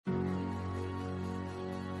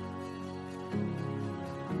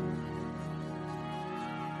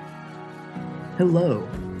Hello,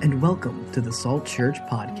 and welcome to the Salt Church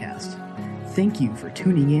Podcast. Thank you for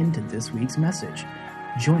tuning in to this week's message.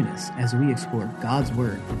 Join us as we explore God's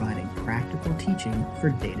Word providing practical teaching for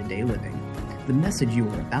day-to-day living. The message you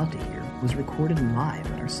are about to hear was recorded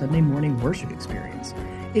live at our Sunday morning worship experience.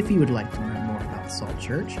 If you would like to learn more about Salt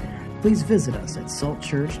Church, please visit us at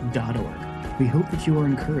saltchurch.org. We hope that you are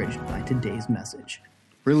encouraged by today's message.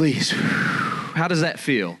 Release. How does that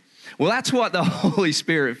feel? Well, that's what the Holy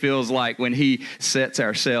Spirit feels like when He sets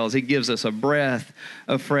our sails. He gives us a breath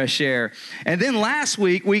of fresh air. And then last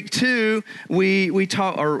week, week 2, we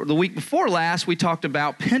talked, or the week before last, we talked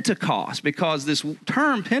about Pentecost, because this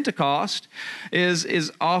term Pentecost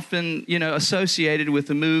is often, associated with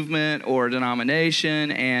a movement or a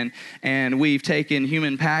denomination, and we've taken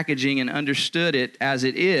human packaging and understood it as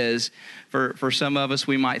it is. For some of us,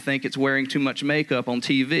 we might think it's wearing too much makeup on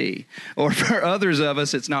TV. Or for others of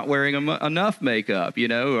us, it's not wearing enough makeup,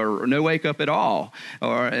 or no makeup at all.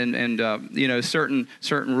 Or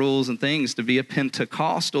certain rules and things to be a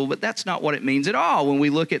Pentecostal, but that's not what it means at all. When we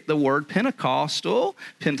look at the word Pentecost,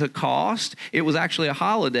 it was actually a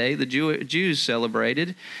holiday the Jews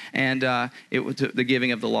celebrated, and it was the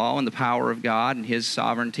giving of the law and the power of God and His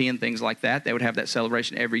sovereignty and things like that. They would have that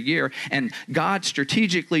celebration every year, and God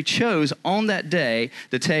strategically chose on that day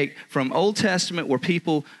to take from Old Testament, where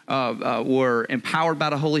people were empowered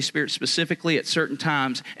by the Holy Spirit specifically at certain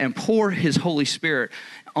times, and pour His Holy Spirit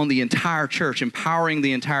on the entire church, empowering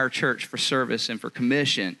the entire church for service and for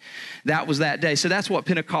commission. That was that day. So that's what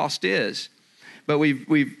Pentecost is. But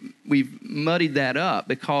we've muddied that up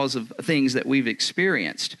because of things that we've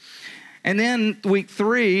experienced. And then week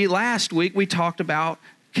 3, last week, we talked about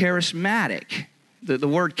charismatic. The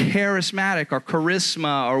word charismatic or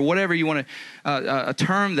charisma or whatever you want to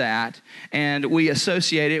term that, and we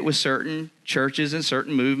associate it with certain churches and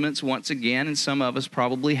certain movements once again, and some of us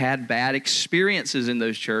probably had bad experiences in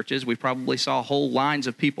those churches. We probably saw whole lines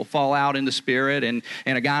of people fall out in the spirit and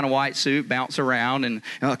a guy in a white suit bounce around and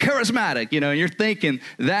charismatic, and you're thinking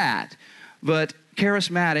that. But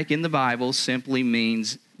charismatic in the Bible simply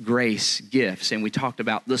means grace, gifts, and we talked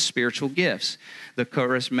about the spiritual gifts. The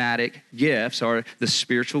charismatic gifts are the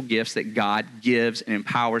spiritual gifts that God gives and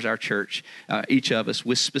empowers our church, each of us,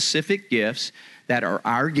 with specific gifts that are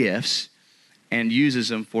our gifts, and uses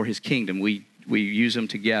them for His kingdom. We use them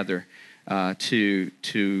together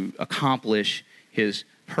to accomplish His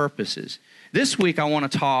purposes. This week I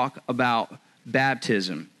want to talk about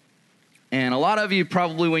baptism. And a lot of you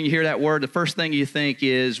probably, when you hear that word, the first thing you think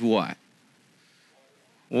is what?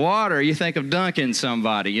 Water. You think of dunking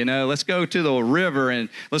somebody, let's go to the river and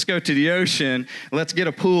let's go to the ocean. Let's get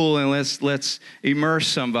a pool and let's immerse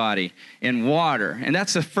somebody in water. And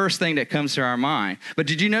that's the first thing that comes to our mind. But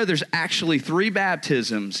did you know there's actually 3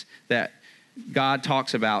 baptisms that God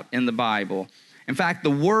talks about in the Bible? In fact, the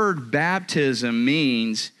word baptism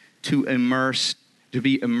means to immerse, to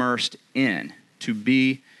be immersed in, to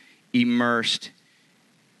be immersed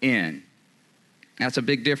in. That's a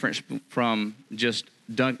big difference from just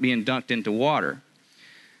being dunked into water.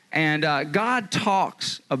 And God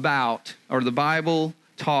talks about, or the Bible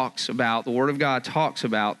talks about, the Word of God talks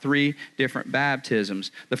about 3 different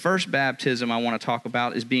baptisms. The first baptism I want to talk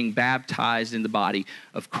about is being baptized in the body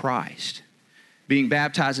of Christ. Being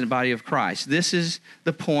baptized in the body of Christ. This is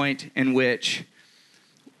the point in which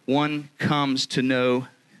one comes to know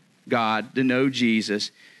God, to know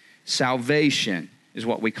Jesus. Salvation is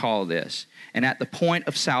what we call this. And at the point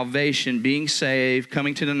of salvation, being saved,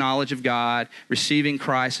 coming to the knowledge of God, receiving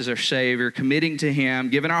Christ as our Savior, committing to Him,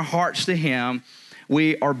 giving our hearts to Him,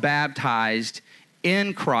 we are baptized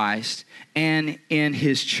in Christ and in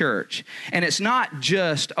His church. And it's not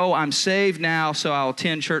just, I'm saved now, so I'll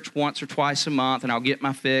attend church once or twice a month, and I'll get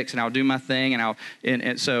my fix, and I'll do my thing,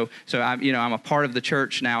 and so I'm a part of the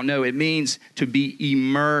church now. No, it means to be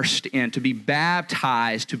immersed in, to be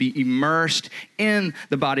baptized, to be immersed in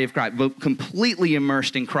the body of Christ, but completely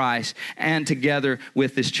immersed in Christ and together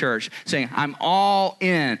with this church, saying, I'm all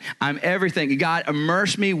in, I'm everything. God,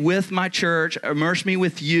 immerse me with my church, immerse me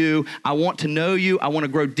with you. I want to know you. I want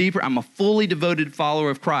to grow deeper. I'm a fully devoted follower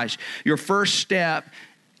of Christ. Your first step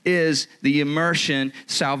is the immersion,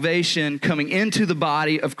 salvation, coming into the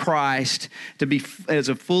body of Christ to be as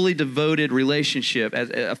a fully devoted relationship, as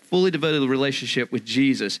a fully devoted relationship with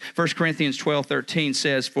Jesus. 1 Corinthians 12:13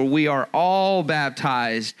 says, for we are all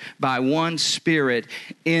baptized by one Spirit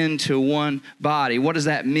into one body. What does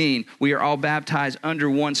that mean? We are all baptized under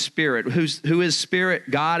one Spirit. Who is Spirit?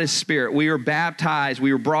 God is Spirit. We are baptized,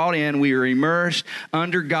 we are brought in, we are immersed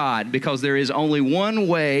under God, because there is only one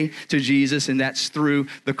way to Jesus, and that's through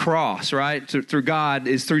the the cross, right? Through God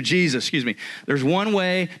is through Jesus, excuse me. There's one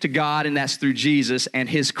way to God, and that's through Jesus and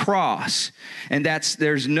his cross. And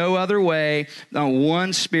there's no other way,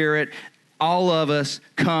 one Spirit. All of us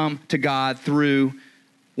come to God through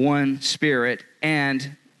one Spirit,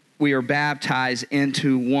 and we are baptized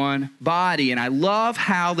into one body. And I love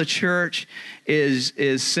how the church is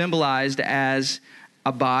symbolized as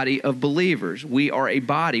a body of believers. We are a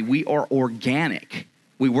body. We are organic.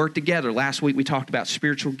 We work together. Last week we talked about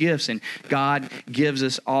spiritual gifts, and God gives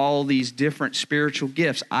us all these different spiritual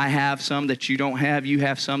gifts. I have some that you don't have. You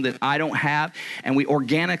have some that I don't have. And we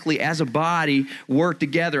organically, as a body, work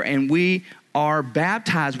together, and we are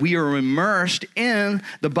baptized. We are immersed in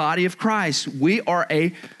the body of Christ. We are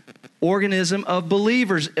a organism of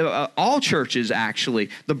believers, all churches actually.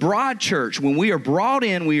 The broad church, when we are brought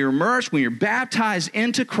in, we are immersed, we are baptized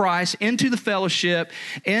into Christ, into the fellowship,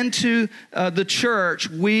 into the church,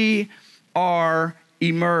 we are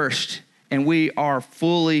immersed and we are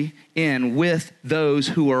fully in with those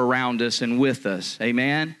who are around us and with us.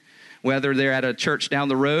 Amen? Whether they're at a church down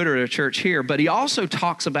the road or a church here. But he also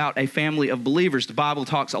talks about a family of believers. The Bible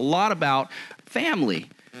talks a lot about family.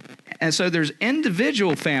 And so there's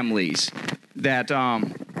individual families that, there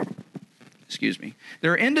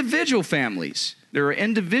are individual families. There are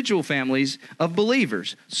individual families of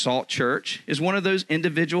believers. Salt Church is one of those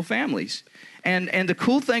individual families. And the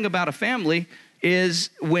cool thing about a family is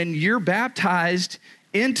when you're baptized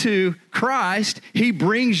into Christ, he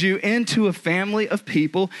brings you into a family of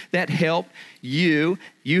people that help you.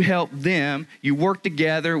 You help them. You work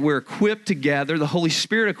together. We're equipped together. The Holy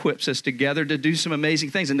Spirit equips us together to do some amazing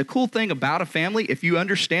things. And the cool thing about a family, if you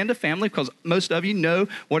understand a family, because most of you know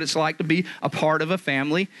what it's like to be a part of a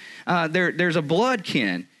family, there's a blood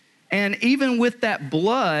kin. And even with that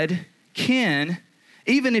blood kin,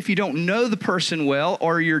 even if you don't know the person well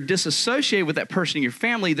or you're disassociated with that person in your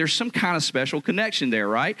family, there's some kind of special connection there,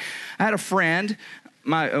 right? I had a friend,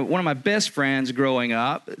 one of my best friends growing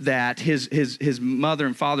up, that his mother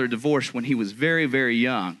and father divorced when he was very, very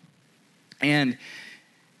young. And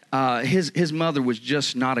his mother was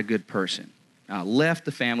just not a good person. Left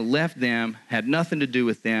the family, left them, had nothing to do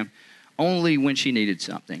with them, only when she needed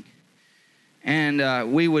something.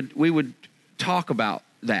 And we would talk about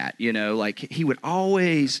that, like he would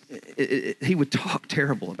talk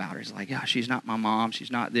terrible about her. He's like, yeah, she's not my mom.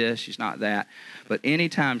 She's not this. She's not that. But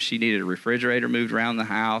anytime she needed a refrigerator moved around the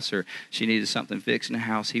house or she needed something fixed in the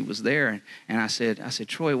house, he was there. And I said,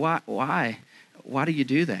 Troy, why do you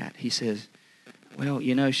do that? He says, well,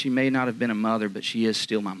 she may not have been a mother, but she is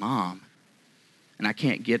still my mom. And I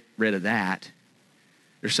can't get rid of that.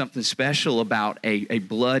 There's something special about a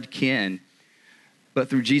blood kin. But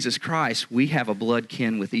through Jesus Christ, we have a blood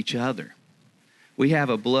kin with each other. We have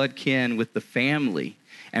a blood kin with the family,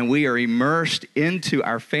 and we are immersed into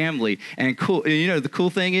our family. And the cool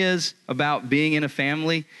thing is about being in a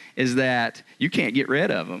family is that you can't get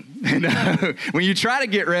rid of them. When you try to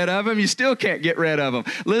get rid of them, you still can't get rid of them.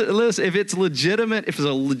 Listen, if it's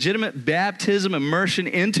a legitimate baptism, immersion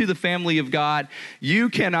into the family of God, you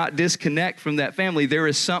cannot disconnect from that family. There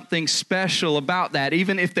is something special about that.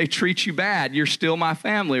 Even if they treat you bad, you're still my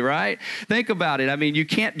family, right? Think about it. I mean, you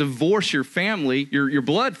can't divorce your family, your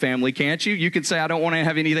blood family, can't you? You can say, I don't want to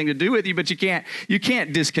have anything to do with you, but you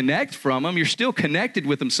can't disconnect from them. You're still connected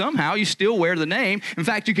with them somehow. You still wear the name. In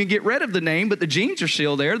fact, you can get rid of the name, but the genes are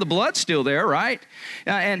still there. The blood's still there, right?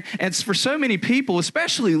 And for so many people,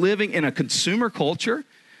 especially living in a consumer culture,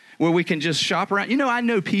 where we can just shop around. I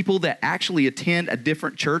know people that actually attend a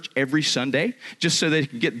different church every Sunday just so they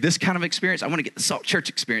can get this kind of experience. I want to get the Salt Church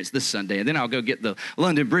experience this Sunday, and then I'll go get the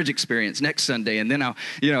London Bridge experience next Sunday, and then I'll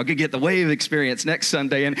get the Wave experience next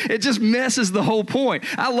Sunday, and it just messes the whole point.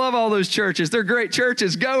 I love all those churches. They're great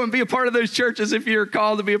churches. Go and be a part of those churches if you're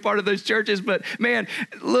called to be a part of those churches. But man,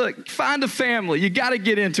 look, find a family. You got to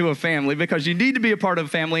get into a family because you need to be a part of a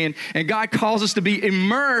family, and God calls us to be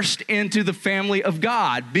immersed into the family of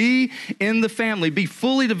God. Be in the family. Be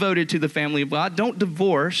fully devoted to the family of God. Don't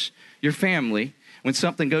divorce your family when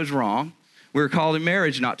something goes wrong. We're called in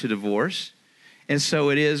marriage not to divorce. And so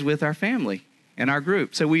it is with our family and our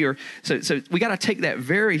group. So we got to take that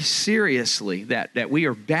very seriously, that we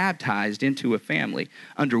are baptized into a family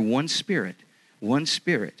under one Spirit. One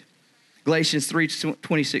Spirit. Galatians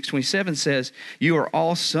 3:26-27 says, you are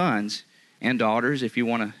all sons and daughters, if you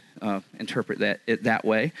want to interpret that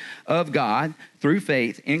way, of God through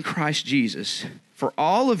faith in Christ Jesus. For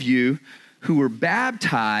all of you who were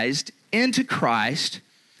baptized into Christ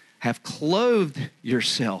have clothed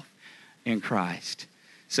yourself in Christ.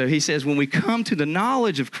 So he says, when we come to the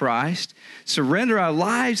knowledge of Christ, surrender our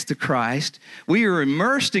lives to Christ, we are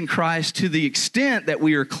immersed in Christ to the extent that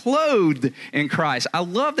we are clothed in Christ. I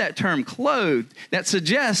love that term, clothed. That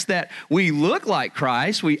suggests that we look like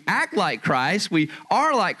Christ, we act like Christ, we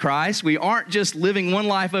are like Christ. We aren't just living one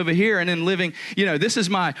life over here and then living, this is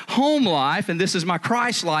my home life and this is my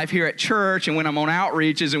Christ life here at church and when I'm on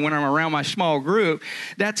outreaches and when I'm around my small group.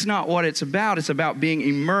 That's not what it's about. It's about being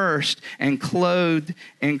immersed and clothed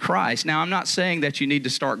in Christ. Now, I'm not saying that you need to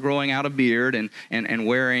start growing out a beard and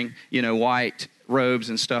wearing, white robes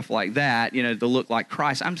and stuff like that, to look like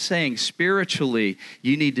Christ. I'm saying spiritually,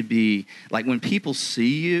 you need to be, like when people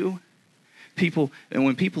see you, and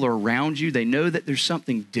when people are around you, they know that there's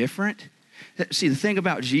something different. See, the thing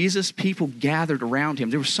about Jesus, people gathered around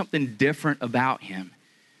him. There was something different about him.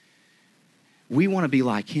 We want to be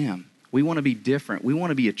like him. We want to be different. We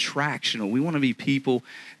want to be attractional. We want to be people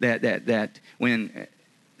that when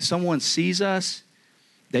someone sees us,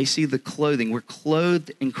 they see the clothing. We're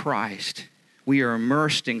clothed in Christ. We are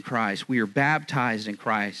immersed in Christ. We are baptized in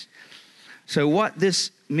Christ. So what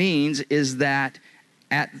this means is that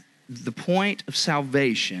at the point of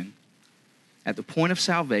salvation,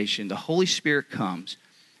 the Holy Spirit comes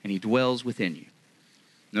and he dwells within you.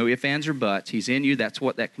 No ifs, ands, or buts. He's in you. That's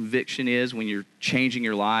what that conviction is when you're changing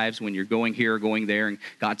your lives, when you're going here or going there and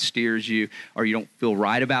God steers you or you don't feel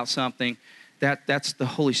right about something. That's the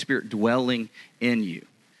Holy Spirit dwelling in you.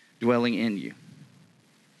 In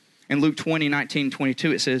Luke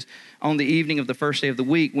 20:19-22, it says, on the evening of the first day of the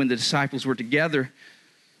week when the disciples were together,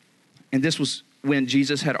 and this was when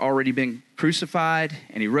Jesus had already been crucified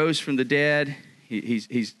and he rose from the dead.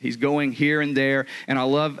 He's going here and there, and I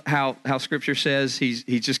love how Scripture says he's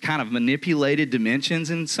just kind of manipulated dimensions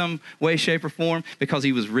in some way, shape, or form because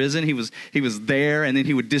he was risen. He was there, and then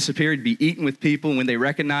he would disappear. He'd be eating with people, and when they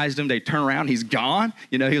recognized him, they'd turn around. He's gone.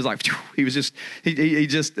 He was like, he was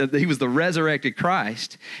the resurrected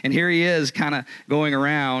Christ, and here he is, kind of going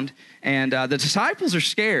around, and the disciples are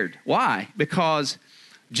scared. Why? Because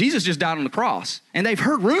Jesus just died on the cross, and they've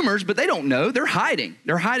heard rumors, but they don't know. They're hiding.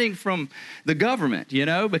 They're hiding from the government,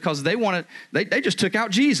 because they just took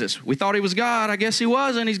out Jesus. We thought he was God. I guess he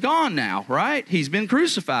was, and he's gone now, right? He's been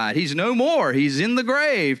crucified. He's no more. He's in the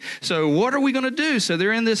grave. So what are we going to do? So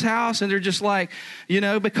they're in this house, and they're just like,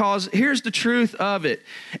 because here's the truth of it.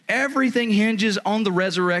 Everything hinges on the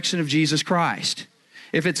resurrection of Jesus Christ.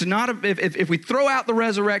 If we throw out the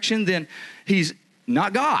resurrection, then he's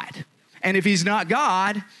not God. And if he's not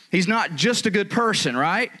God, he's not just a good person,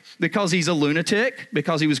 right? Because he's a lunatic,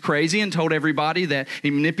 because he was crazy and told everybody that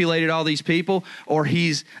he manipulated all these people, or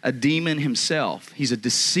he's a demon himself. He's a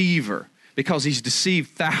deceiver because he's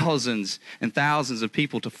deceived thousands and thousands of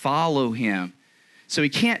people to follow him. So he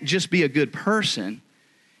can't just be a good person.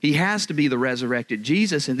 He has to be the resurrected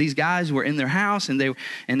Jesus. And these guys were in their house, and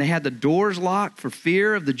they had the doors locked for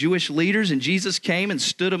fear of the Jewish leaders. And Jesus came and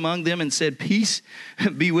stood among them and said, "Peace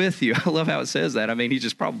be with you." I love how it says that. I mean, he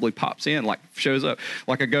just probably pops in, shows up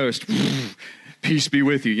like a ghost. Peace be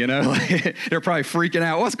with you, They're probably freaking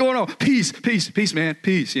out. What's going on? Peace, man,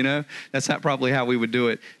 peace, That's probably how we would do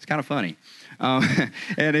it. It's kind of funny.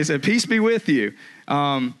 And he said, "Peace be with you."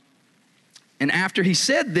 And after he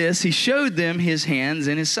said this, he showed them his hands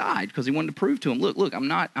and his side because he wanted to prove to them, look, I'm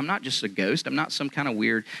not just a ghost. I'm not some kind of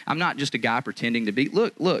weird. I'm not just a guy pretending to be.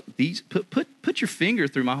 Look, these put your finger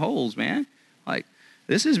through my holes, man. Like,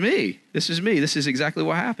 this is me. This is exactly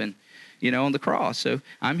what happened, on the cross. So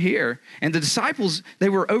I'm here. And the disciples, they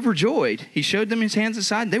were overjoyed. He showed them his hands and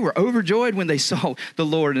side. They were overjoyed when they saw the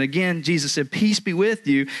Lord. And again, Jesus said, "Peace be with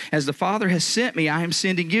you. As the Father has sent me, I am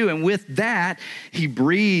sending you." And with that, he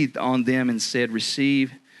breathed on them and said,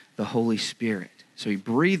 "Receive the Holy Spirit." So he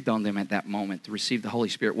breathed on them at that moment to receive the Holy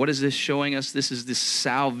Spirit. What is this showing us? This is this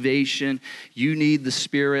salvation. You need the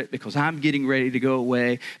Spirit because I'm getting ready to go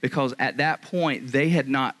away. Because at that point, they had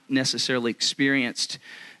not necessarily experienced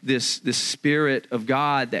this Spirit of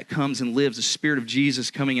God that comes and lives, the Spirit of Jesus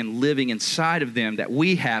coming and living inside of them that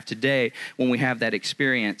we have today when we have that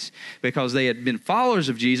experience, because they had been followers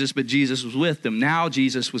of Jesus, but Jesus was with them. Now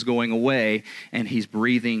Jesus was going away, and he's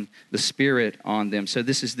breathing the Spirit on them. So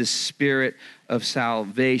this is the Spirit of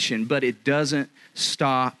salvation, but it doesn't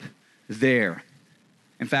stop there.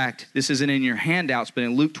 In fact, this isn't in your handouts, but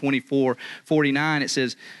in Luke 24:49, it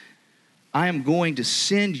says, "I am going to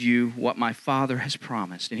send you what my Father has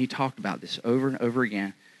promised." And he talked about this over and over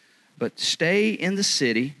again. "But stay in the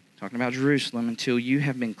city," talking about Jerusalem, "until you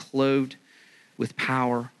have been clothed with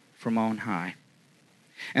power from on high."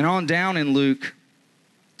 And on down in Luke,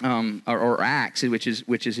 or Acts, which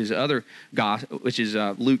is his other gospel,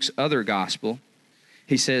 Luke's other gospel,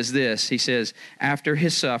 he says this. He says, after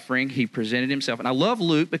his suffering, he presented himself. And I love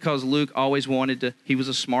Luke because Luke always wanted to, he was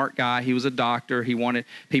a smart guy. He was a doctor.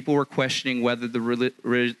 People were questioning whether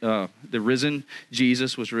the risen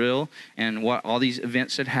Jesus was real and what all these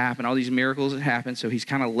events had happened, all these miracles had happened. So he's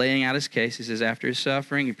kind of laying out his case. He says, after his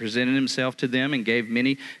suffering, he presented himself to them and gave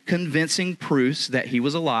many convincing proofs that he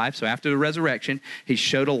was alive. So after the resurrection, he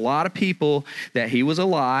showed a lot of people that he was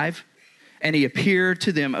alive. And he appeared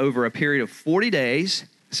to them over a period of 40 days.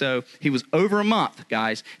 So he was over a month,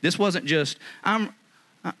 guys. This wasn't just, I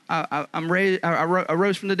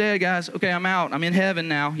rose from the dead, guys. Okay, I'm out. I'm in heaven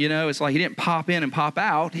now. You know, it's like he didn't pop in and pop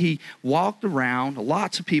out. He walked around.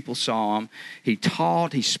 Lots of people saw him. He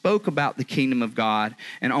taught. He spoke about the kingdom of God.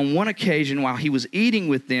 And on one occasion, while he was eating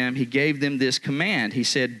with them, he gave them this command. He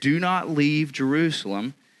said, do not leave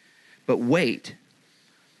Jerusalem, but wait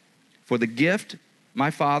for the gift my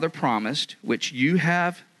Father promised, which you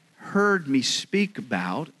have heard me speak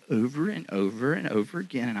about over and over and over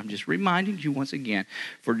again. And I'm just reminding you once again,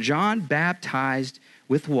 for John baptized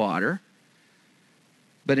with water,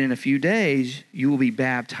 but in a few days you will be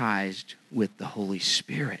baptized with the Holy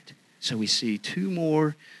Spirit. So we see two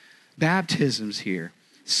more baptisms here,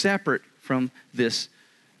 separate from this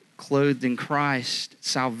clothed in Christ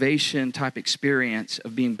salvation type experience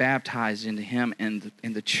of being baptized into him and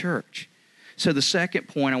the church. So the second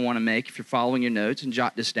point I want to make, if you're following your notes and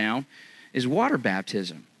jot this down, is water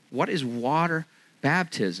baptism. What is water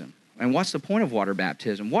baptism? And what's the point of water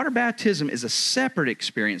baptism? Water baptism is a separate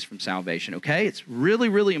experience from salvation, okay? It's really,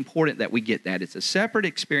 really important that we get that. It's a separate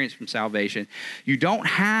experience from salvation. You don't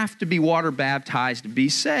have to be water baptized to be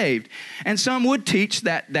saved. And some would teach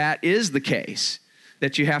that that is the case,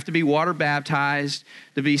 that you have to be water baptized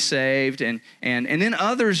to be saved. And then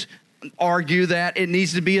others argue that it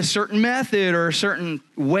needs to be a certain method or a certain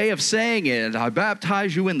way of saying it. I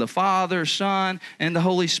baptize you in the Father, Son, and the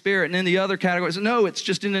Holy Spirit. And then the other category says, no, it's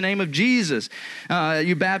just in the name of Jesus.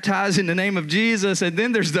 You baptize in the name of Jesus. And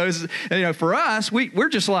then there's those, for us, we're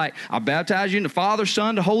just like, I baptize you in the Father,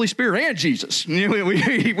 Son, the Holy Spirit, and Jesus.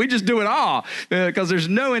 We just do it all because there's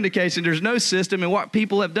no indication, there's no system. And what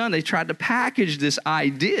people have done, they tried to package this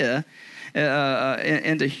idea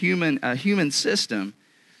into a human system.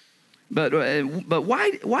 But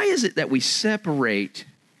why is it that we separate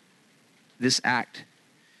this act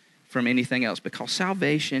from anything else? Because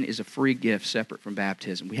salvation is a free gift separate from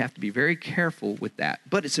baptism. We have to be very careful with that.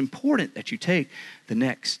 But it's important that you take the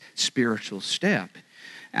next spiritual step.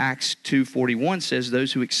 Acts 2:41 says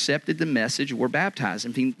those who accepted the message were baptized. I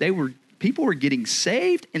mean, people were getting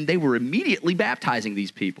saved, and they were immediately baptizing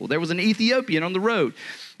these people. There was an Ethiopian on the road,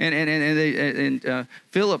 and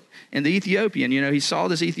Philip and the Ethiopian, he saw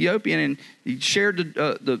this Ethiopian, and he shared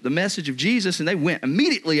the message of Jesus, and they went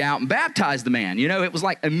immediately out and baptized the man. It was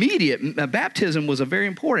like immediate. Baptism was very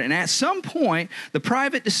important. And at some point, the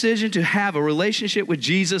private decision to have a relationship with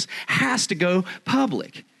Jesus has to go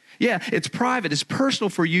public. Yeah, it's private. It's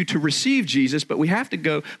personal for you to receive Jesus, but we have to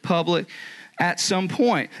go public at some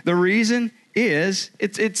point. The reason is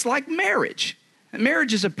it's like marriage.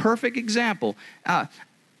 Marriage is a perfect example.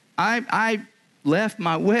 I left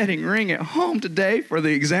my wedding ring at home today for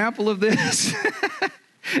the example of this.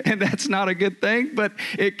 And that's not a good thing, but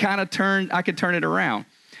it kind of I could turn it around.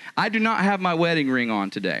 I do not have my wedding ring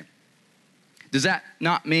on today. Does that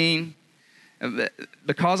not mean,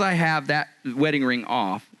 because I have that wedding ring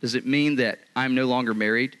off, does it mean that I'm no longer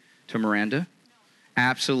married to Miranda?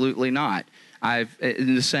 Absolutely not.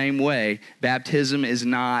 In the same way, baptism is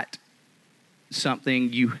not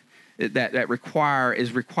something that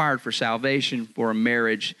is required for salvation for a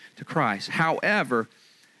marriage to Christ. However,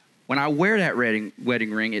 when I wear that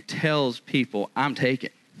wedding ring, it tells people I'm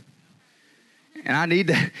taken. And I need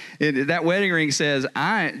that wedding ring says,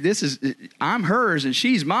 I'm hers and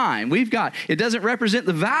she's mine. It doesn't represent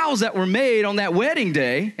the vows that were made on that wedding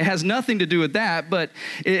day. It has nothing to do with that, but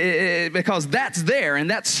because that's there and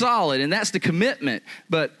that's solid and that's the commitment.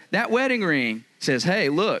 But that wedding ring says, hey,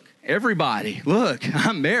 look, everybody, look,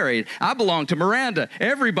 I'm married. I belong to Miranda.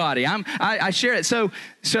 Everybody, I share it. So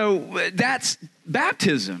that's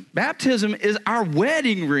baptism. Baptism is our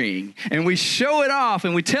wedding ring, and we show it off,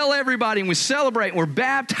 and we tell everybody, and we celebrate, and we're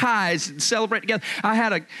baptized and celebrate together. I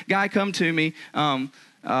had a guy come to me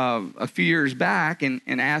a few years back and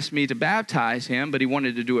asked me to baptize him, but he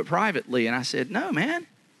wanted to do it privately, and I said, no, man.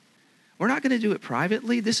 We're not going to do it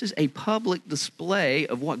privately. This is a public display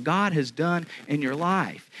of what God has done in your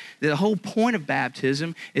life. The whole point of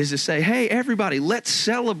baptism is to say, hey, everybody, let's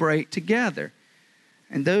celebrate together.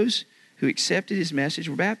 And those who accepted his message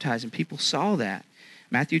were baptized, and people saw that.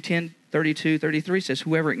 Matthew 10 32, 33 says,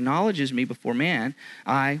 whoever acknowledges me before man,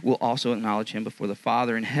 I will also acknowledge him before the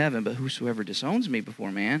Father in heaven. But whosoever disowns me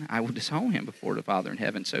before man, I will disown him before the Father in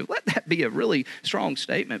heaven. So let that be a really strong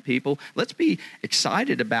statement, people. Let's be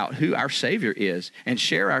excited about who our Savior is and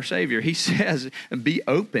share our Savior. He says, be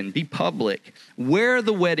open, be public, wear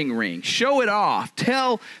the wedding ring, show it off,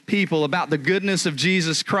 tell people about the goodness of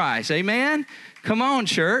Jesus Christ. Amen? Come on,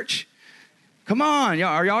 church. Come on, y'all,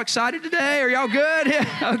 are y'all excited today? Are y'all good?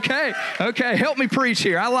 Yeah. Okay. Help me preach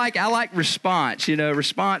here. I like response.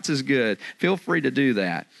 Response is good. Feel free to do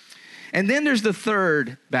that. And then there's the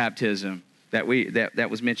third baptism that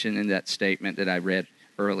was mentioned in that statement that I read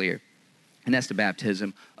earlier, and that's the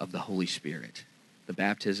baptism of the Holy Spirit. The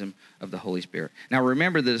baptism of the Holy Spirit. Now,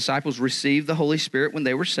 remember, the disciples received the Holy Spirit when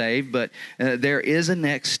they were saved, but there is a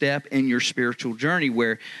next step in your spiritual journey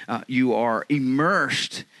where you are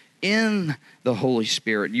immersed in the Holy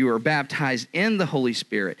Spirit. You are baptized in the Holy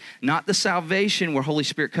Spirit. Not the salvation where Holy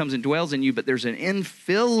Spirit comes and dwells in you, but there's an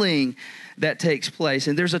infilling that takes place.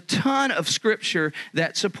 And there's a ton of scripture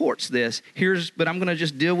that supports this. But I'm going to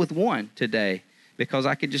just deal with one today because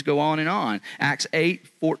I could just go on and on. Acts 8,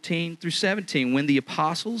 14 through 17. When the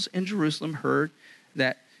apostles in Jerusalem heard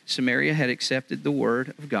that Samaria had accepted the word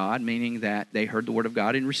of God, meaning that they heard the word of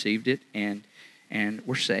God and received it and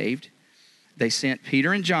were saved, they sent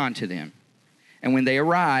Peter and John to them. And when they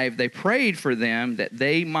arrived, they prayed for them that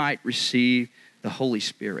they might receive the Holy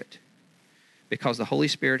Spirit, because the Holy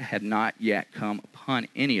Spirit had not yet come upon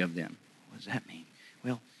any of them. What does that mean?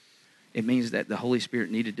 Well, it means that the Holy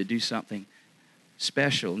Spirit needed to do something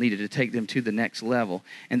special, needed to take them to the next level.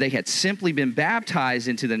 And they had simply been baptized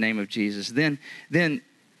into the name of Jesus. Then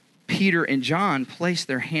Peter and John placed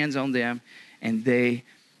their hands on them, and they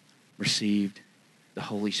received the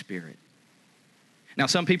Holy Spirit. Now,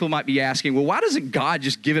 some people might be asking, well, why doesn't God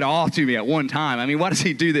just give it all to me at one time? I mean, why does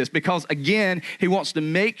he do this? Because, again, he wants to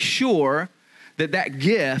make sure that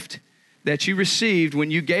gift that you received when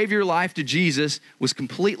you gave your life to Jesus was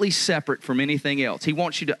completely separate from anything else. He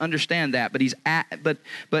wants you to understand that,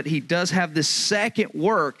 but he does have this second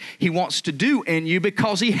work he wants to do in you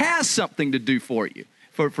because he has something to do for you.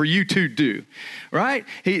 For you to do, right?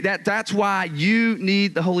 That's why you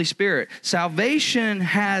need the Holy Spirit. Salvation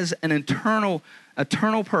has an eternal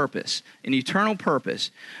purpose,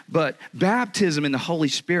 but baptism in the Holy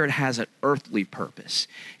Spirit has an earthly purpose.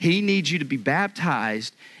 He needs you to be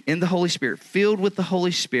baptized in the Holy Spirit, filled with the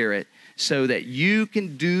Holy Spirit, so that you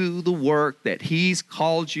can do the work that he's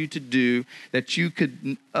called you to do that you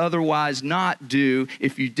could otherwise not do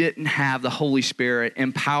if you didn't have the Holy Spirit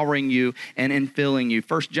empowering you and infilling you.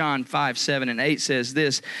 1 John 5, 7, and 8 says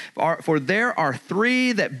this, for there are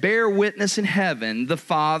three that bear witness in heaven, the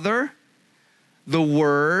Father, the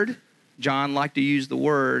Word. John liked to use the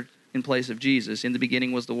Word in place of Jesus. In the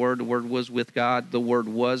beginning was the Word was with God, the Word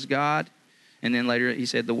was God. And then later he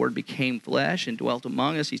said the Word became flesh and dwelt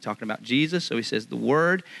among us. He's talking about Jesus. So he says the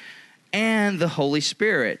Word and the Holy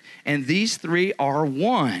Spirit. And these three are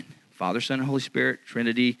one. Father, Son, and Holy Spirit,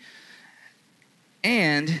 Trinity.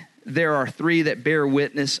 And there are three that bear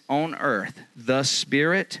witness on earth. The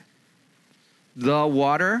Spirit, the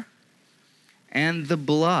water, and the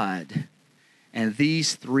blood. And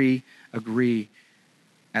these three agree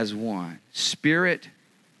as one. Spirit,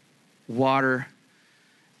 water,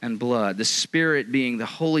 and blood. The Spirit being the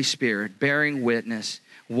Holy Spirit, bearing witness,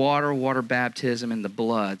 water baptism, and the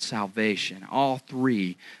blood, salvation. All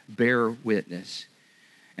three bear witness.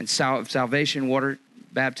 And salvation, water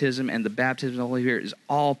baptism, and the baptism of the Holy Spirit is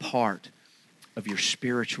all part of your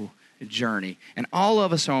spiritual journey. And all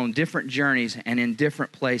of us are on different journeys and in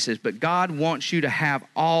different places, but God wants you to have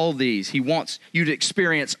all these. He wants you to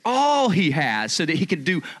experience all he has so that he can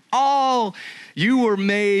do all you were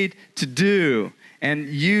made to do. And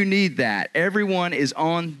you need that. Everyone is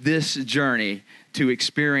on this journey to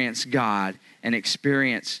experience God and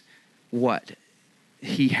experience what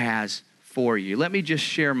he has for you. Let me just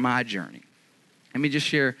share my journey. Let me just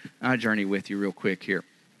share my journey with you real quick here.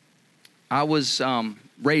 I was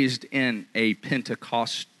raised in a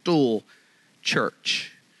Pentecostal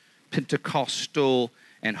church. Pentecostal,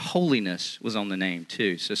 and holiness was on the name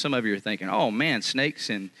too. So some of you are thinking, "Oh man,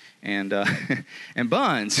 snakes and and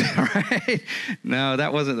buns." Right? No,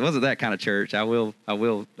 that wasn't that kind of church. I will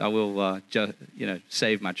just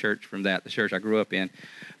save my church from that. The church I grew up in,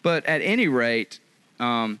 but at any rate,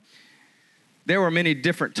 there were many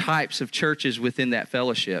different types of churches within that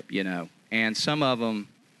fellowship, and some of them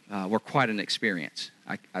were quite an experience.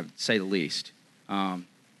 I'd say the least.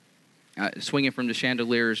 Swinging from the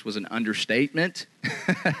chandeliers was an understatement.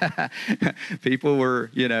 People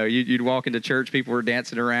were, you'd walk into church, people were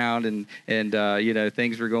dancing around, and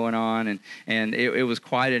things were going on, and it was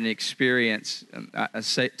quite an experience,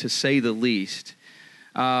 to say the least.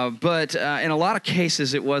 But in a lot of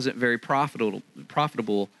cases, it wasn't very profitable,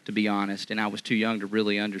 to be honest, and I was too young to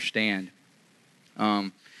really understand.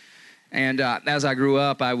 As I grew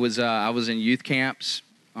up, I was in youth camps,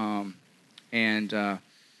 and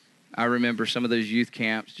I remember some of those youth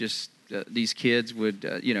camps, just these kids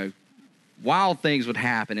would, wild things would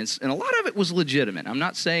happen. And a lot of it was legitimate. I'm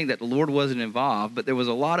not saying that the Lord wasn't involved, but there was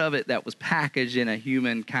a lot of it that was packaged in a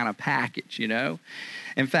human kind of package,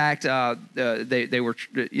 In fact, they were,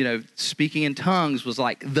 speaking in tongues was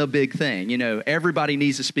like the big thing. Everybody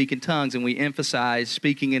needs to speak in tongues, and we emphasize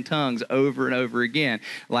speaking in tongues over and over again.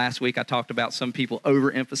 Last week, I talked about some people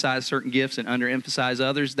overemphasize certain gifts and underemphasize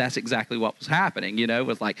others. That's exactly what was happening. It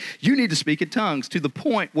was like, you need to speak in tongues, to the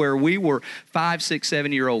point where we were 5, 6,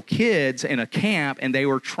 7-year-old kids in a camp, and they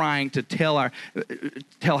were trying to tell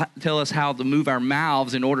us how to move our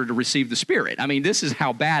mouths in order to receive the Spirit. I mean, this is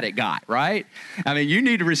how bad it got, right? I mean, you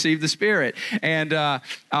need to receive the Spirit, and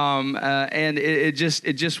it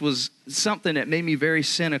just was something that made me very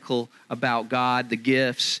cynical about God, the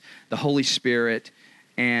gifts, the Holy Spirit,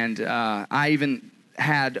 and I even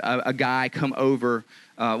had a guy come over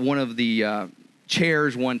one of the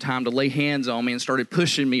chairs one time to lay hands on me and started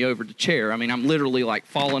pushing me over the chair. I mean, I'm literally like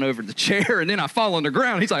falling over the chair, and then I fall on the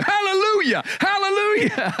ground. He's like, hallelujah,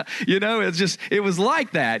 hallelujah. It was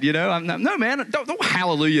like that, no, man, don't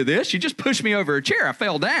hallelujah this. You just pushed me over a chair. I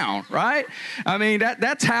fell down, right? I mean,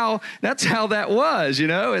 that's how that was,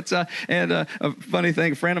 It's and a funny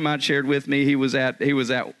thing, a friend of mine shared with me, he was at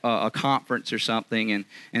a conference or something,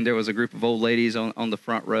 and there was a group of old ladies on the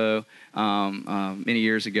front row, many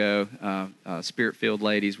years ago, Spirit-filled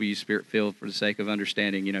ladies. We use Spirit-filled for the sake of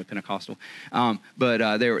understanding, Pentecostal.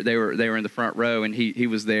 But they were in the front row, and he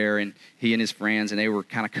was there, and he and his friends, and they were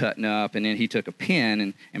kind of cutting up, and then he took a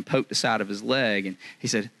pin and poked the side of his leg, and he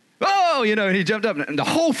said, oh, and he jumped up, and the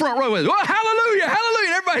whole front row was, oh, hallelujah, hallelujah.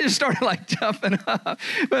 And everybody just started like jumping up.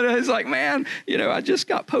 But it's like, man, I just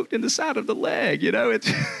got poked in the side of the leg,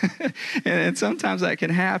 it's and sometimes that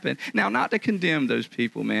can happen. Now, not to condemn those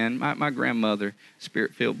people, man. My grandmother,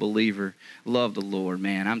 Spirit-filled believer, loved the Lord,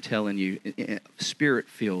 man. I'm telling you,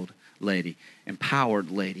 Spirit-filled lady,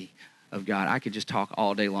 empowered lady of God. I could just talk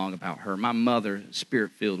all day long about her. My mother,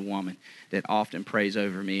 Spirit-filled woman that often prays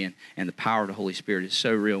over me, and the power of the Holy Spirit is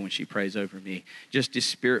so real when she prays over me. Just as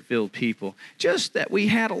Spirit-filled people, just that we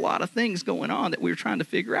had a lot of things going on that we were trying to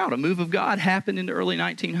figure out. A move of God happened in the early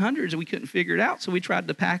 1900s, and we couldn't figure it out, so we tried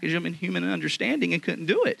to package them in human understanding and couldn't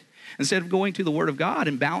do it, instead of going to the Word of God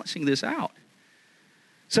and balancing this out.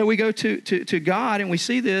 So we go to God, and we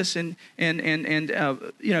see this, and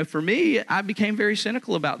for me, I became very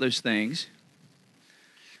cynical about those things.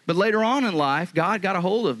 But later on in life, God got a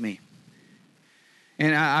hold of me,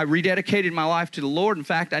 and I rededicated my life to the Lord. In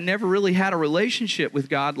fact, I never really had a relationship with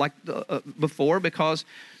God like before, because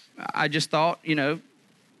I just thought,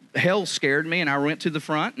 hell scared me, and I went to the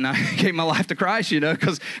front and I gave my life to Christ,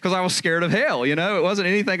 because I was scared of hell. It wasn't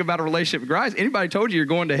anything about a relationship with Christ. Anybody told you you're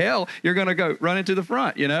going to hell, you're going to go run into the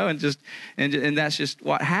front, and that's just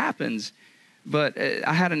what happens. But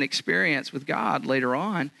I had an experience with God later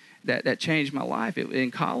on that changed my life.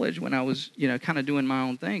 In college, when I was, kind of doing my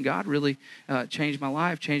own thing, God really changed my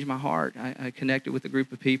life, changed my heart. I connected with a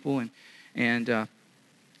group of people, and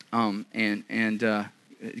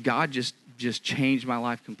God just changed my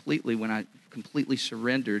life completely when I completely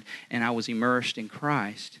surrendered, and I was immersed in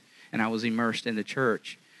Christ, and I was immersed in the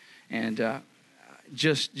church, and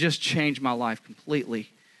just changed my life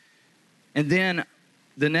completely. And then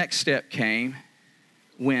the next step came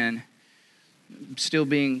when, still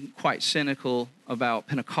being quite cynical about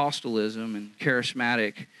Pentecostalism and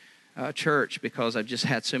charismatic church, because I've just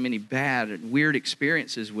had so many bad and weird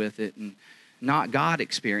experiences with it, and not God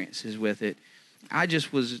experiences with it, I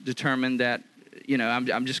just was determined that,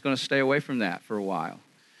 I'm just going to stay away from that for a while.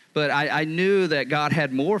 But I knew that God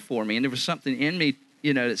had more for me, and there was something in me,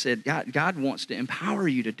 that said, God wants to empower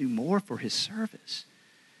you to do more for His service.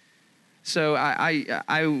 So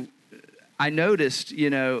I noticed,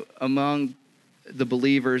 among the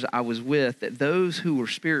believers I was with, that those who were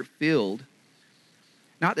Spirit-filled,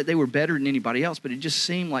 not that they were better than anybody else, but it just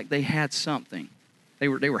seemed like they had something. They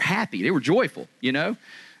were happy. They were joyful,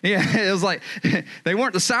 Yeah, it was like they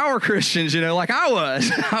weren't the sour Christians, like I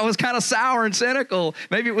was. I was kind of sour and cynical.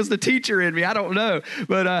 Maybe it was the teacher in me. I don't know.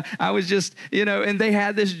 But I was just, and they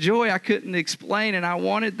had this joy I couldn't explain, and I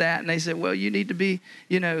wanted that. And they said, well, you need to be,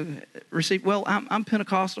 received. Well, I'm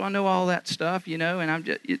Pentecostal. I know all that stuff,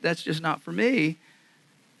 and that's just not for me.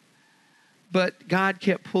 But God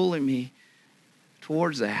kept pulling me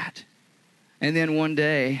towards that. And then one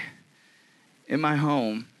day in my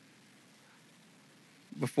home,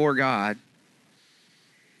 before God,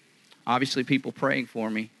 obviously people praying for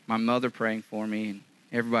me, my mother praying for me, and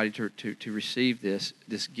everybody to receive this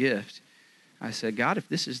gift. I said, God, if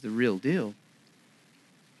this is the real deal,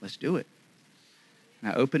 let's do it.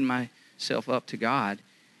 And I opened myself up to God,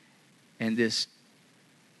 and this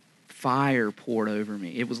fire poured over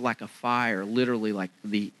me. It was like a fire, literally like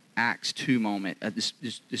the Acts 2 moment,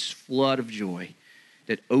 this flood of joy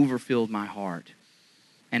that overfilled my heart.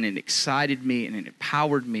 And it excited me and it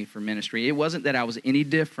empowered me for ministry. It wasn't that I was any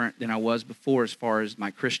different than I was before as far as my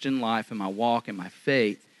Christian life and my walk and my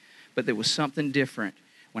faith, but there was something different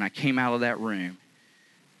when I came out of that room.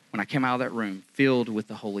 When I came out of that room filled with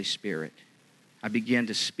the Holy Spirit, I began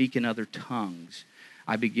to speak in other tongues.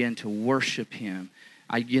 I began to worship Him.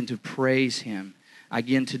 I began to praise Him. I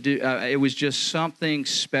began to do, it was just something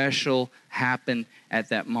special happened at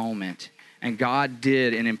that moment. And God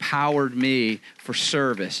did and empowered me for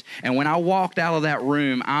service. And when I walked out of that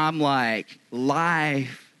room, I'm like,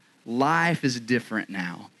 life is different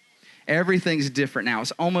now. Everything's different now. It's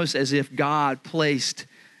almost as if God placed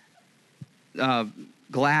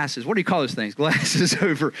glasses. What do you call those things? Glasses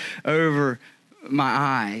over my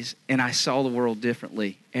eyes, and I saw the world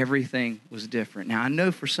differently. Everything was different. Now, I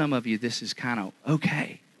know for some of you, this is kind of,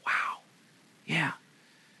 okay, wow, yeah.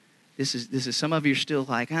 This is some of you are still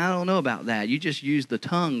like, I don't know about that. You just use the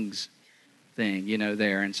tongues thing,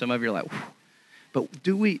 there. And some of you are like, whew. But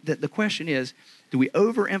the question is, do we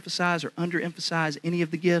overemphasize or underemphasize any of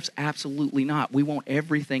the gifts? Absolutely not. We want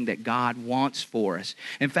everything that God wants for us.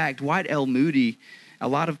 In fact, Dwight L. Moody, a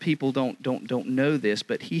lot of people don't know this,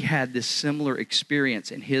 but he had this similar experience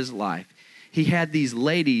in his life. He had these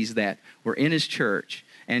ladies that were in his church.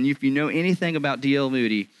 And if you know anything about D.L.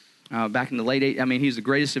 Moody, back in the late, he's the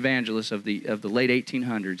greatest evangelist of the late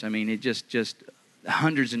 1800s. It just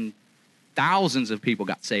hundreds and thousands of people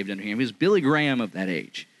got saved under him. He was Billy Graham of that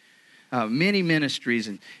age. Many ministries,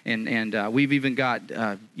 and we've even got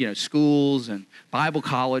schools and Bible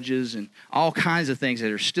colleges and all kinds of things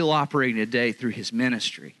that are still operating today through his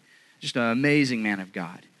ministry. Just an amazing man of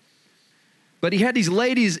God. But he had these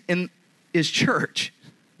ladies in his church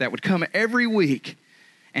that would come every week,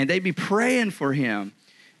 and they'd be praying for him.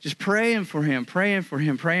 Just praying for him.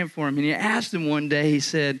 And he asked him one day, he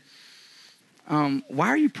said, why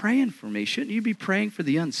are you praying for me? Shouldn't you be praying for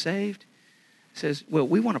the unsaved? He says, well,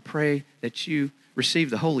 we want to pray that you receive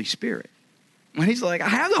the Holy Spirit. And he's like, I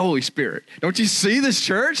have the Holy Spirit. Don't you see this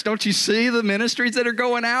church? Don't you see the ministries that are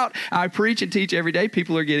going out? I preach and teach every day.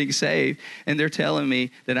 People are getting saved, and they're telling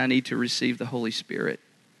me that I need to receive the Holy Spirit.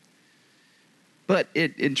 But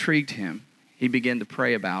it intrigued him. He began to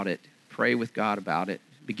pray about it, pray with God about it,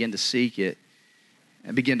 begin to seek it,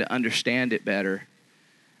 and begin to understand it better.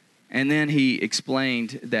 And then he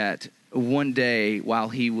explained that one day while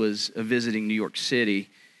he was visiting New York City,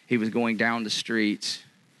 he was going down the streets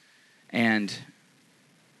and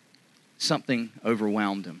something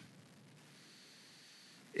overwhelmed him.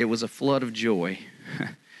 It was a flood of joy,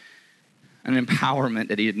 an empowerment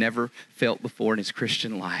that he had never felt before in his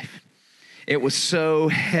Christian life. It was so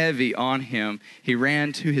heavy on him. He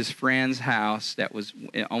ran to his friend's house that was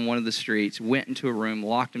on one of the streets, went into a room,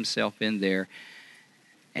 locked himself in there,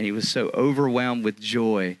 and he was so overwhelmed with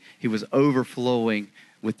joy. He was overflowing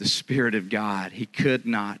with the Spirit of God. He could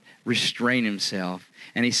not restrain himself.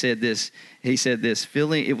 And he said this,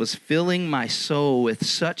 it was filling my soul with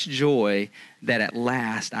such joy that at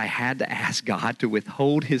last I had to ask God to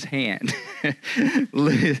withhold his hand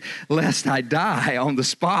lest I die on the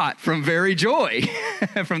spot from very joy,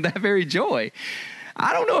 from that very joy.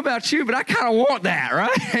 I don't know about you, but I kind of want that,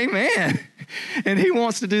 right? Amen. And he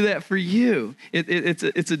wants to do that for you.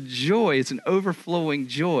 It's a joy. It's an overflowing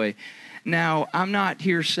joy. Now, I'm not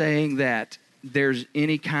here saying that there's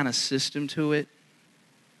any kind of system to it.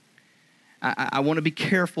 I want to be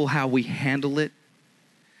careful how we handle it,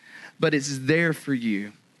 but it's there for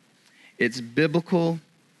you. It's biblical,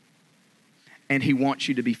 and he wants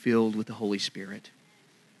you to be filled with the Holy Spirit.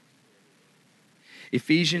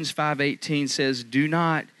 Ephesians 5:18 says, do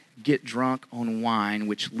not get drunk on wine,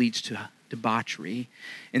 which leads to debauchery.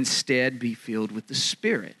 Instead, be filled with the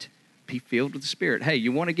Spirit. Be filled with the Spirit. Hey,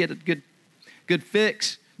 you want to get a good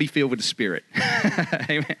fix? be filled with the Spirit.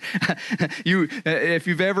 Amen. If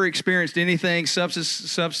you've ever experienced anything,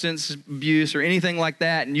 substance abuse or anything like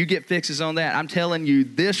that, and you get fixes on that, I'm telling you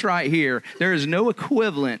this right here, there is no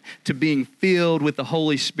equivalent to being filled with the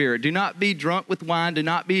Holy Spirit. Do not be drunk with wine. Do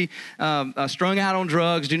not be strung out on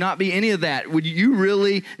drugs. Do not be any of that. You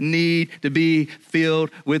really need to be filled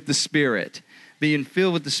with the Spirit. Being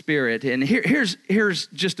filled with the Spirit. And here's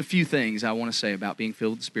just a few things I want to say about being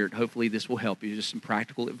filled with the Spirit. Hopefully this will help you, just some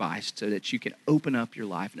practical advice so that you can open up your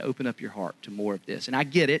life and open up your heart to more of this. And I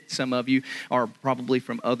get it. Some of you are probably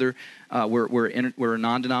from other, we're a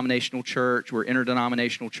non-denominational church, we're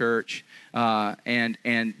interdenominational church,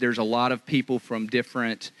 and there's a lot of people from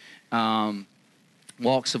different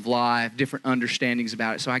walks of life, different understandings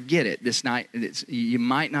about it. So I get it. This night, you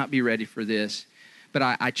might not be ready for this. But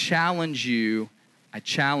I challenge you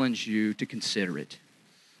to consider it,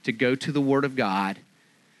 to go to the Word of God,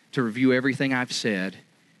 to review everything I've said,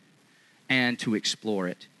 and to explore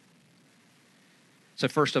it. So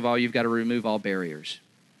first of all, you've got to remove all barriers.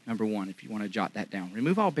 Number one, if you want to jot that down,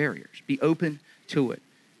 remove all barriers. Be open to it.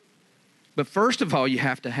 But first of all, you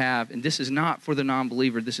have to have, and this is not for the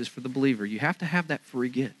non-believer, this is for the believer, you have to have that free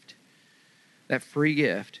gift. That free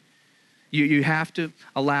gift. You have to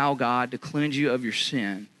allow God to cleanse you of your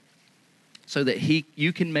sin so that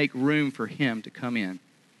you can make room for Him to come in.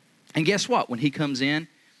 And guess what? When He comes in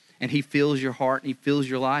and He fills your heart and He fills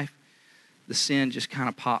your life, the sin just kind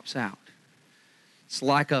of pops out. It's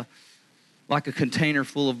like a container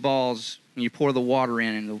full of balls, and you pour the water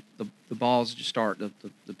in and the balls just start,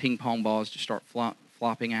 the ping pong balls just start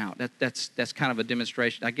flopping out. That's kind of a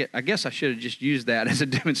demonstration. I guess I should have just used that as a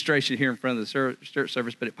demonstration here in front of the church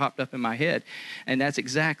service, but it popped up in my head. And that's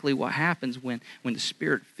exactly what happens when the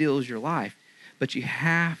Spirit fills your life. But you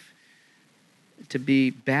have to be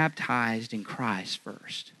baptized in Christ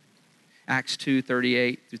first. Acts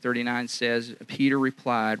 2:38-39 says, Peter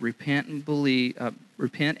replied, repent and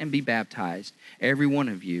be baptized, every one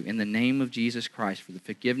of you, in the name of Jesus Christ for the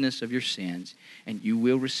forgiveness of your sins, and you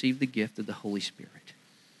will receive the gift of the Holy Spirit.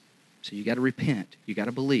 So you got to repent. You got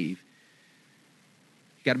to believe.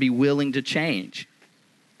 You got to be willing to change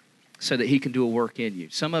so that He can do a work in you.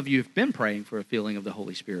 Some of you have been praying for a filling of the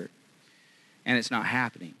Holy Spirit, and it's not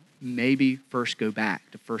happening. Maybe first go back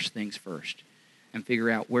to first things first and figure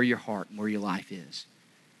out where your heart and where your life is.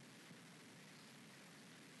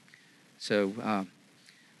 So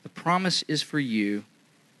the promise is for you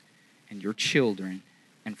and your children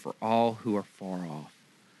and for all who are far off,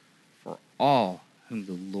 for all whom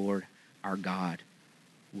the Lord our God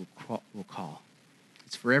will call.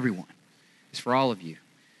 It's for everyone. It's for all of you.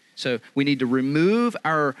 So we need to remove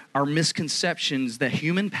our misconceptions, the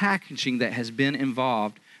human packaging that has been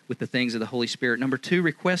involved with the things of the Holy Spirit. Number two,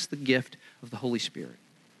 request the gift of the Holy Spirit.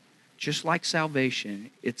 Just like salvation,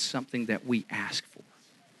 it's something that we ask for.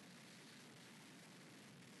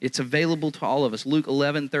 It's available to all of us. Luke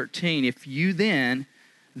 11:13, if you then,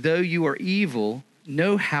 though you are evil,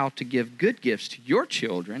 know how to give good gifts to your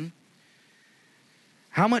children,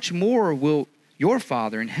 how much more will your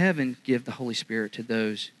Father in heaven give the Holy Spirit to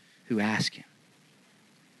those who ask Him?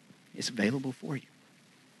 It's available for you.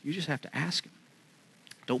 You just have to ask Him.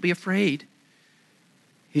 Don't be afraid.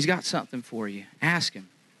 He's got something for you. Ask Him.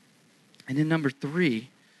 And then number three,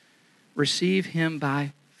 receive Him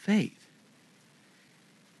by faith.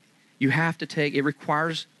 You have to it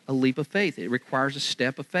requires a leap of faith. It requires a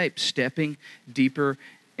step of faith, stepping deeper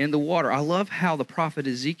in the water. I love how the prophet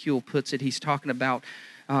Ezekiel puts it. He's talking about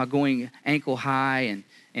going ankle high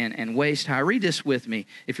and waist high. Read this with me,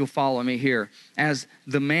 if you'll follow me here. As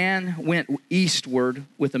the man went eastward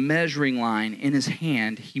with a measuring line in his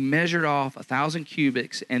hand, he measured off 1,000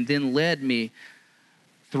 cubits and then led me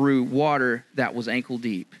through water that was ankle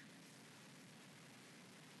deep.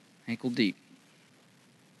 Ankle deep.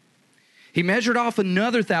 He measured off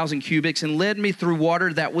another 1,000 cubits and led me through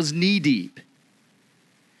water that was knee deep.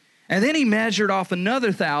 And then he measured off another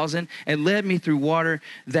 1,000 and led me through water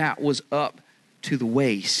that was up to the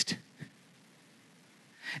waist.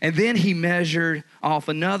 And then he measured off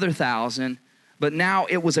another 1,000, but now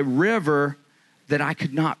it was a river that I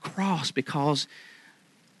could not cross because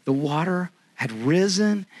the water had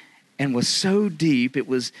risen and was so deep, it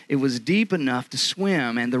was deep enough to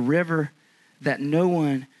swim, and the river that no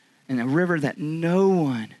one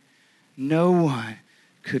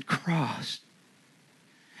could cross.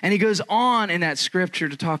 And he goes on in that scripture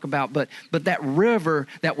to talk about, but that river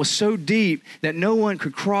that was so deep that no one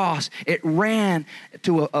could cross, it ran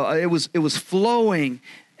to it was flowing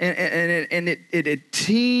and it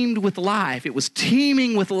teemed with life. It was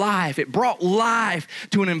teeming with life. It brought life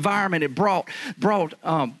to an environment. It brought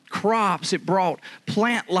crops. It brought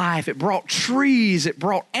plant life. It brought trees. It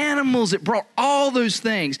brought animals. It brought all those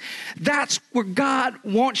things. That's where God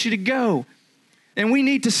wants you to go. And we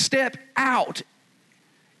need to step out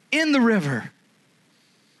in the river.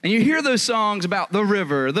 And you hear those songs about the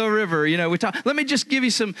river, you know, let me just give you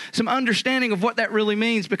some understanding of what that really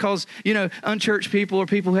means, because, you know, unchurched people or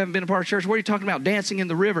people who haven't been a part of church, what are you talking about, dancing in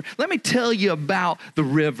the river? Let me tell you about the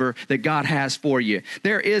river that God has for you.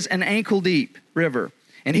 There is an ankle deep river.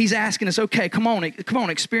 And he's asking us, okay, come on,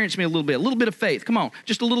 experience me a little bit of faith. Come on,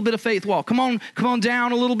 just a little bit of faith walk. Come on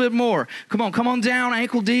down a little bit more. Come on down,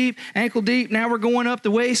 ankle deep. Now we're going up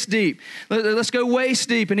to waist deep. Let's go waist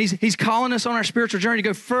deep. And he's calling us on our spiritual journey to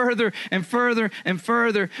go further and further and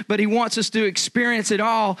further, but he wants us to experience it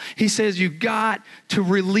all. He says, you've got to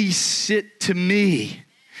release it to me.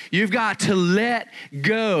 You've got to let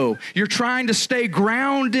go. You're trying to stay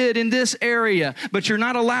grounded in this area, but you're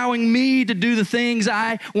not allowing me to do the things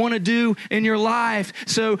I want to do in your life.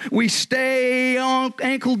 So we stay on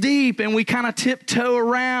ankle deep and we kind of tiptoe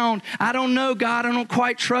around. I don't know, God. I don't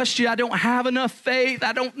quite trust you. I don't have enough faith.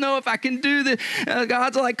 I don't know if I can do this.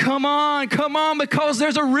 God's like, come on, because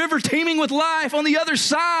there's a river teeming with life on the other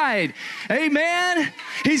side. Amen.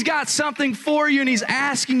 He's got something for you, and he's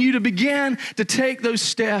asking you to begin to take those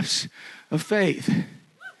steps of faith.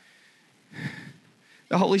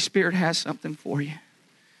 The Holy Spirit has something for you.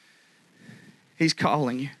 He's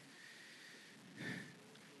calling you.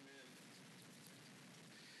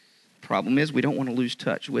 Problem is, we don't want to lose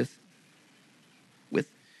touch with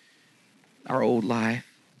our old life,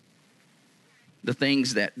 the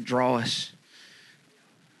things that draw us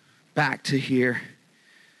back to here.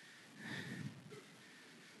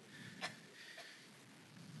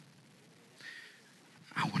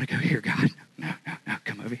 I want to go here, God. No,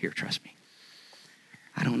 come over here, trust me.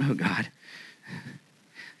 I don't know, God.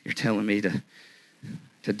 You're telling me to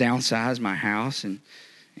downsize my house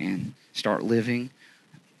and start living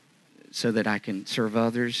so that I can serve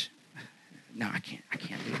others. No, I can't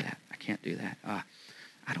do that. I can't do that.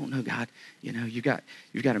 I don't know, God. You know, you've got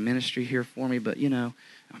a ministry here for me, but, you know,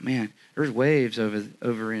 oh, man, there's waves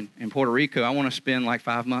over in Puerto Rico. I want to spend like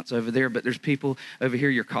 5 months over there, but there's people over here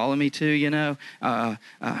you're calling me to, you know. But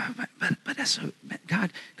that's so,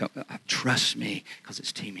 God, trust me, because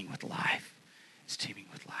it's teeming with life. It's teeming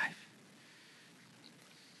with life.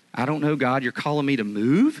 I don't know, God, you're calling me to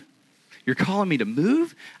move? You're calling me to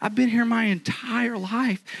move? I've been here my entire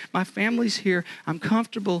life. My family's here. I'm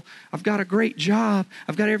comfortable. I've got a great job.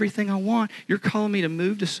 I've got everything I want. You're calling me to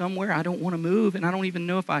move to somewhere I don't want to move, and I don't even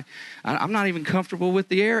know if I'm not even comfortable with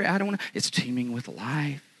the area. I don't want to. It's teeming with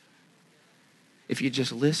life. If you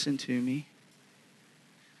just listen to me,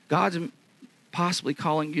 God's possibly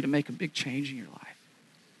calling you to make a big change in your life,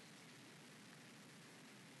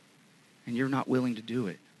 and you're not willing to do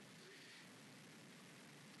it.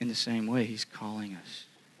 In the same way, he's calling us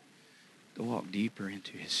to walk deeper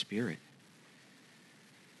into his Spirit.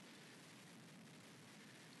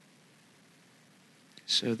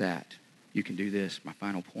 So that you can do this, my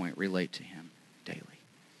final point, relate to him daily.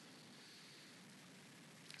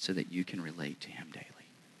 So that you can relate to him daily.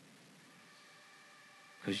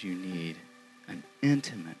 Because you need an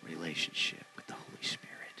intimate relationship with the Holy Spirit.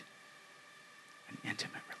 An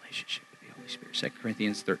intimate relationship with the Holy Spirit. 2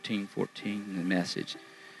 Corinthians 13:14 in the Message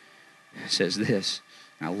says this.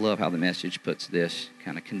 I love how the Message puts this,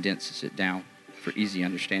 kind of condenses it down for easy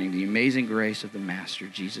understanding. The amazing grace of the Master,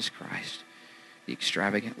 Jesus Christ, the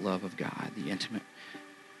extravagant love of God, the intimate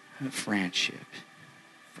friendship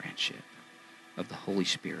of the Holy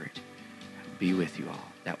Spirit be with you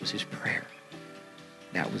all. That was his prayer.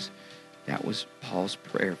 That was Paul's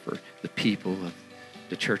prayer for the people of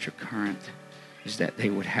the Church of Corinth, is that they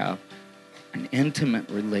would have an intimate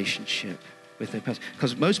relationship with the pastor.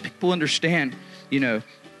 Because most people understand, you know,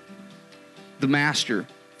 the Master,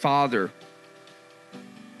 Father,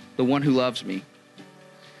 the one who loves me.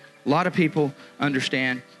 A lot of people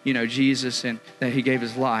understand, you know, Jesus and that he gave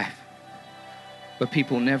his life. But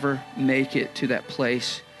people never make it to that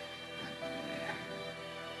place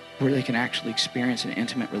where they can actually experience an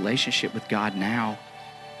intimate relationship with God now,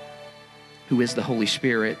 who is the Holy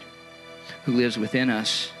Spirit, who lives within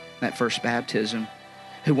us, that first baptism,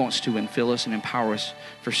 who wants to infill us and empower us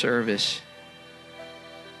for service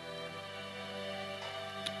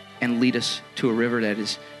and lead us to a river that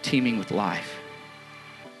is teeming with life.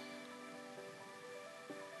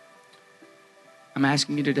 I'm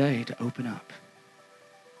asking you today to open up.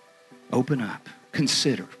 Open up.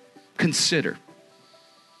 Consider.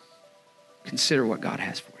 consider what God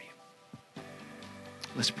has for you.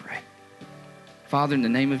 Let's pray. Father, in the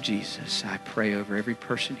name of Jesus, I pray over every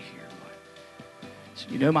person here, Lord. So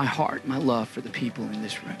you know my heart, my love for the people in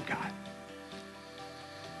this room, God.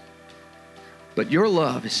 But your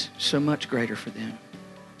love is so much greater for them.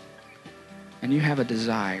 And you have a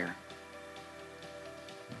desire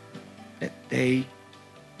that they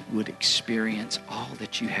would experience all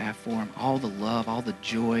that you have for them, all the love, all the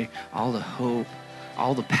joy, all the hope,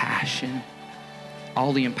 all the passion,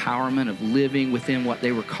 all the empowerment of living within what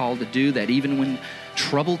they were called to do, that even when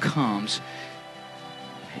trouble comes,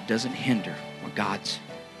 it doesn't hinder what God's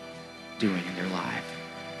doing in their life.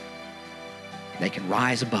 They can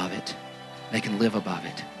rise above it. They can live above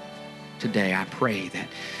it. Today, I pray that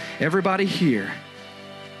everybody here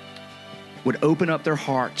would open up their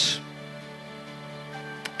hearts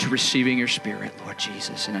to receiving your Spirit, Lord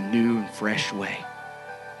Jesus, in a new and fresh way.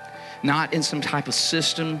 Not in some type of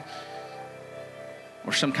system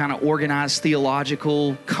or some kind of organized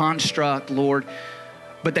theological construct, Lord,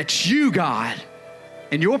 but that you, God,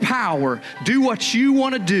 in your power, do what you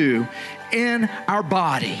want to do in our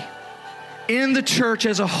body, in the church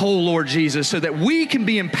as a whole, Lord Jesus, so that we can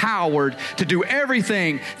be empowered to do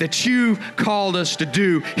everything that you've called us to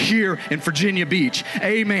do here in Virginia Beach.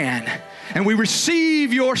 Amen. And we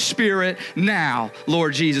receive your Spirit now,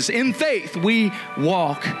 Lord Jesus. In faith, we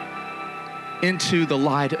walk into the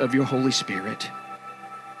light of your Holy Spirit.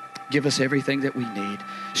 Give us everything that we need.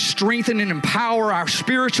 Strengthen and empower our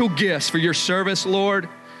spiritual gifts for your service, Lord,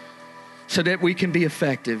 so that we can be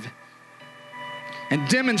effective and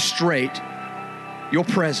demonstrate your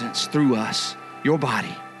presence through us, your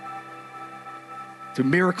body, through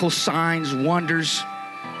miracles, signs, wonders,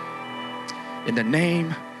 in the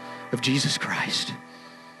name of Jesus Christ,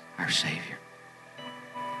 our Savior.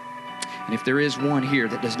 And if there is one here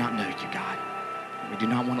that does not know you, God, we do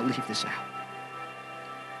not want to leave this out.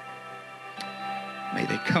 May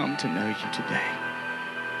they come to know you today.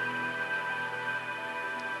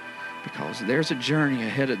 Because there's a journey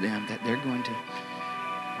ahead of them that they're going to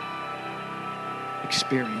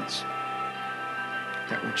experience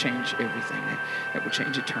that will change everything, that will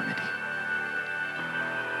change eternity.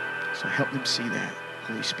 So help them see that,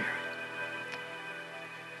 Holy Spirit.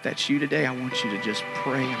 If that's you today, I want you to just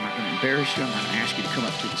pray. I'm not going to embarrass you. I'm not going to ask you to come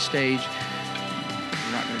up to the stage.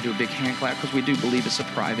 We're not going to do a big hand clap because we do believe it's a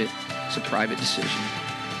private decision.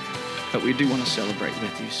 But we do want to celebrate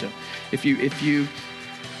with you. So if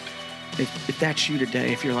that's you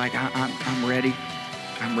today, if you're like, I'm ready,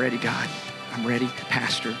 God. I'm ready,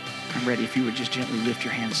 Pastor. I'm ready. If you would just gently lift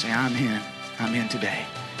your hand and say, I'm in today.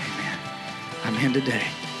 Amen. I'm in today.